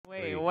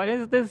What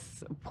is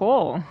this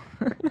poll?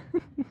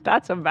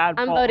 That's a bad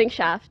poll. I'm voting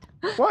shaft.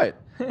 What?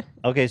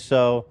 Okay,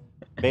 so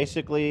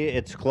basically,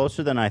 it's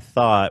closer than I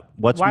thought.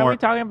 Why are we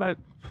talking about?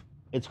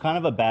 It's kind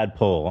of a bad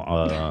poll.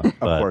 Of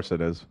course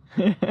it is.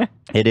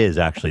 It is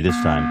actually this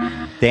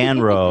time. Dan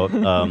wrote,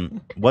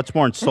 "What's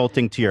more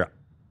insulting to your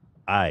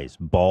eyes,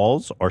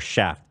 balls or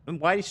shaft?" And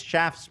why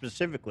shaft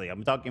specifically?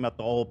 I'm talking about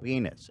the whole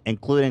penis,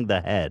 including the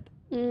head.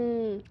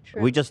 True.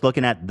 Are we just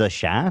looking at the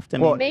shaft?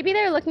 Maybe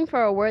they're looking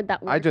for a word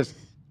that works. I just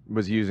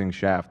was using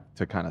shaft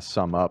to kind of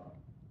sum up,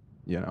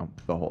 the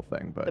whole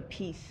thing, but the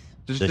piece.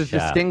 Just to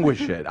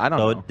distinguish it. I don't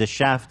know. So the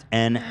shaft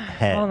and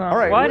head. Hold on. All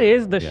right, What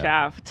is the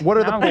shaft? What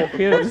are Now I'm the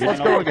confused. Let's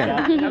go again.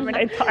 I mean,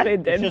 I thought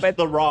it did, Just but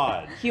the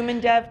rod. Human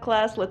dev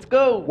class, let's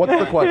go. What's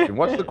the question?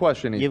 What's the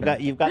question, Ethan?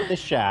 You've got the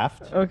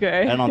shaft.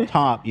 Okay. And on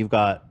top you've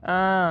got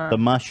the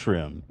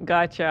mushroom.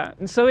 Gotcha.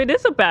 So it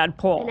is a bad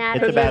poll.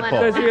 It's a bad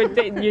poll.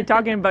 Because you're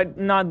talking about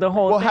not the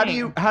whole Well,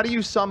 thing. how do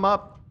you sum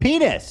up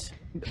penis?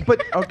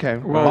 But okay,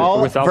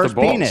 ball versus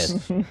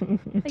penis.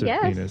 I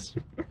guess.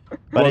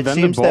 But it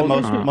seems that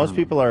most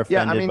people are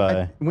offended Yeah, I mean,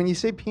 by. when you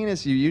say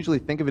penis, you usually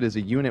think of it as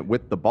a unit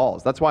with the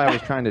balls. That's why I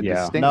was trying to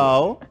distinguish.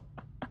 No,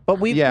 but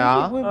we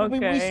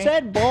Okay.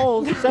 said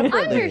balls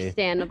separately.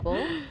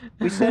 Understandable.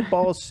 We said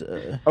balls.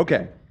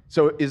 Okay,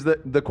 so is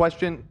the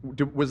question?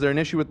 Was there an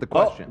issue with the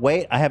question? Oh,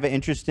 wait, I have an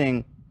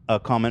interesting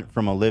comment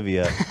from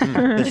Olivia.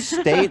 The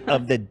state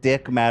of the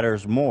dick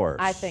matters more.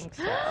 I think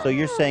so. So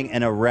you're saying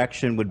an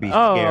erection would be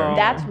Oh. scary?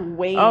 That's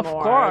way Of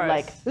more course.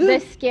 like The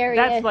scariest.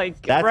 That's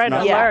like That's red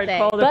not- alert, Yeah.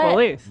 call the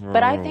police.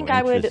 But I think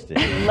I would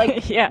Interesting.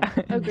 like Yeah.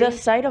 the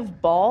sight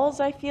of balls.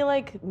 I feel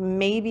like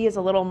maybe is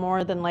a little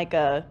more than like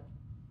a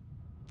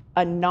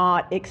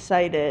not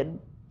excited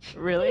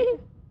Really?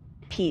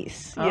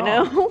 piece. Oh. You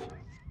know?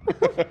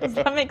 Does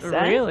that make sense?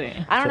 Really?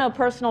 I don't know.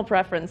 Personal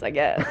preference, I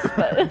guess.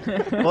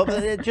 But Well,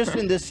 but just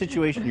in this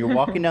situation, you're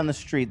walking down the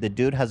street, the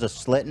dude has a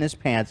slit in his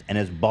pants, and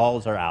his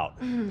balls are out.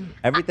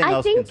 Everything I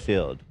else think-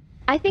 concealed.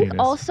 I think Penis.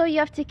 also you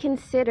have to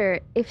consider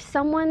if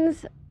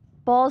someone's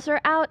balls are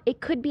out, it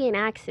could be an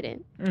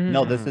accident.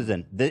 No, this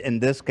isn't. In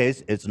this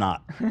case, it's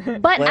not.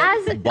 But Slit,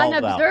 as an balls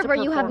out. observer,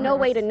 you have no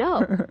way to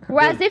know.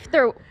 Whereas if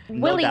their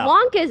Willy doubt.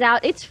 Wonka is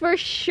out, it's for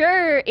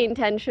sure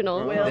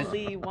intentional.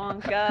 Willy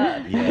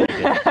Wonka.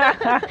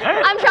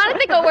 I'm trying to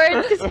think of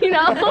words, just,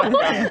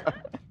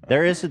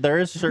 There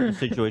is certain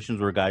situations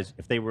where guys,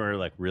 if they wear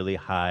like really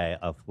high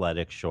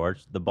athletic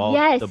shorts, the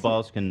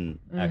balls can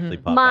actually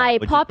pop My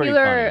out, which is pretty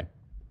popular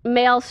funny.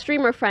 male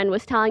streamer friend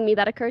was telling me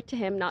that occurred to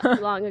him not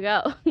too long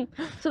ago.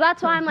 So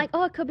that's why I'm like,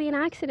 oh, it could be an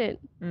accident.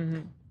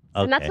 And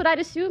that's Okay. what I'd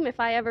assume if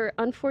I ever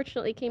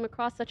unfortunately came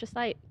across such a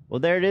sight. Well,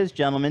 there it is,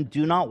 gentlemen.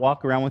 Do not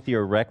walk around with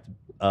your erect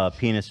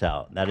penis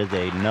out. That is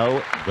a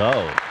no-go.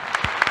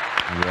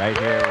 Right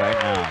here, right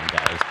now,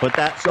 guys. Put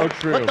that. So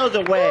true. Put those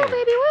away. Oh,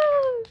 baby,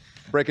 woo!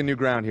 Breaking new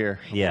ground here.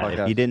 Yeah, Podcast.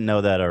 if you didn't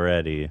know that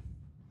already.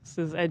 This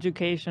is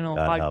educational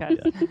God help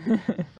podcast.